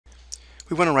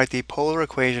We want to write the polar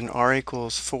equation r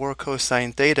equals 4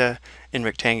 cosine theta in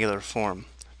rectangular form.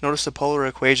 Notice the polar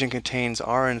equation contains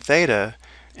r and theta,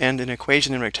 and an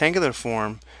equation in rectangular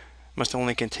form must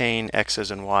only contain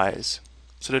x's and y's.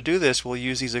 So to do this, we'll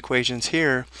use these equations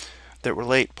here that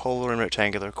relate polar and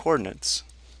rectangular coordinates.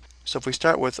 So if we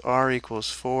start with r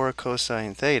equals 4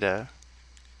 cosine theta,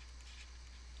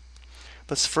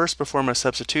 let's first perform a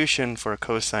substitution for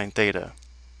cosine theta.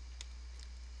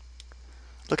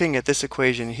 Looking at this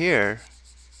equation here,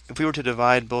 if we were to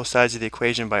divide both sides of the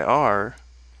equation by r,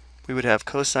 we would have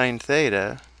cosine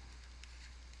theta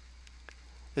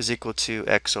is equal to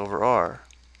x over r.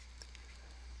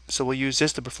 So we'll use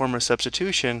this to perform a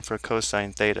substitution for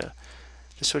cosine theta.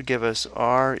 This would give us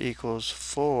r equals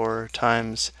 4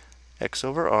 times x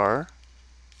over r,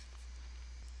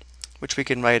 which we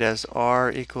can write as r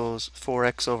equals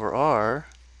 4x over r.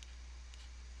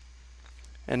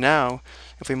 And now,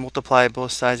 if we multiply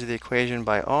both sides of the equation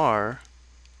by r,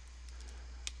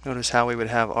 notice how we would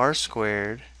have r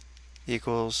squared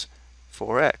equals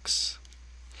 4x.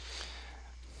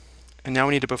 And now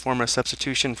we need to perform a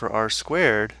substitution for r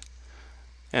squared,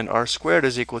 and r squared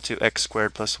is equal to x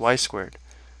squared plus y squared.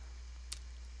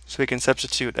 So we can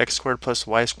substitute x squared plus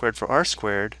y squared for r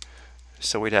squared,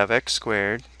 so we'd have x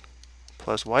squared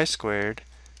plus y squared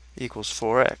equals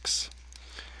 4x.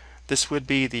 This would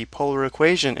be the polar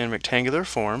equation in rectangular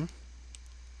form.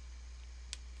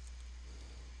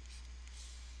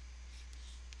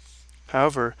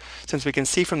 However, since we can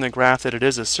see from the graph that it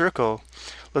is a circle,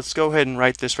 let's go ahead and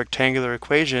write this rectangular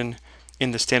equation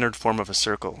in the standard form of a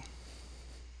circle.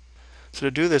 So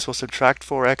to do this, we'll subtract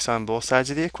 4x on both sides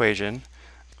of the equation.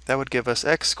 That would give us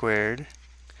x squared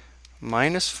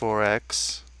minus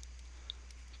 4x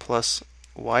plus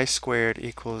y squared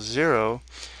equals 0.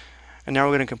 And now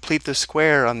we're going to complete the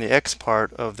square on the x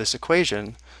part of this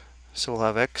equation. So we'll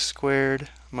have x squared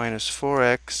minus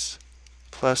 4x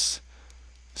plus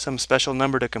some special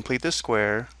number to complete the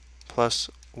square plus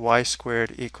y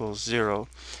squared equals 0.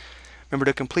 Remember,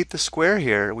 to complete the square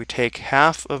here, we take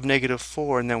half of negative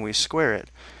 4 and then we square it.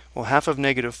 Well, half of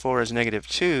negative 4 is negative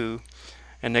 2,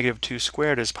 and negative 2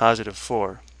 squared is positive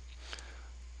 4.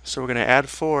 So we're going to add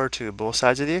 4 to both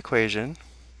sides of the equation.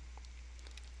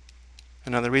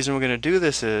 And now the reason we're going to do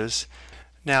this is,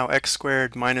 now x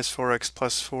squared minus 4x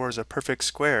plus 4 is a perfect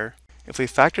square. If we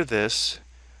factor this,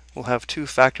 we'll have two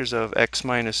factors of x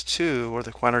minus 2, or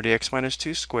the quantity x minus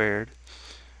 2 squared.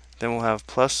 Then we'll have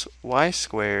plus y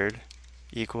squared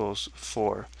equals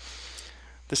 4.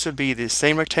 This would be the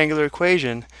same rectangular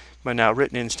equation, but now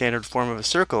written in standard form of a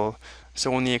circle. So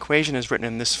when the equation is written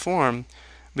in this form,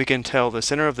 we can tell the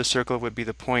center of the circle would be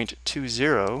the point 2,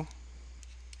 0.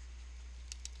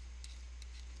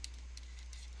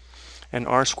 And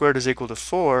r squared is equal to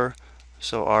 4,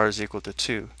 so r is equal to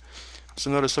 2. So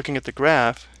notice, looking at the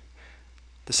graph,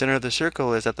 the center of the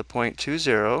circle is at the point 2,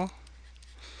 0,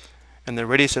 and the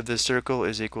radius of this circle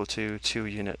is equal to 2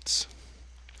 units.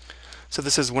 So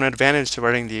this is one advantage to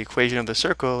writing the equation of the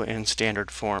circle in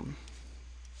standard form.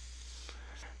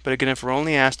 But again, if we're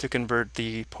only asked to convert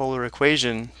the polar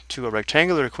equation to a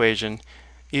rectangular equation,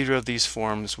 either of these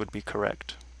forms would be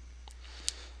correct.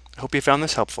 I hope you found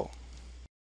this helpful.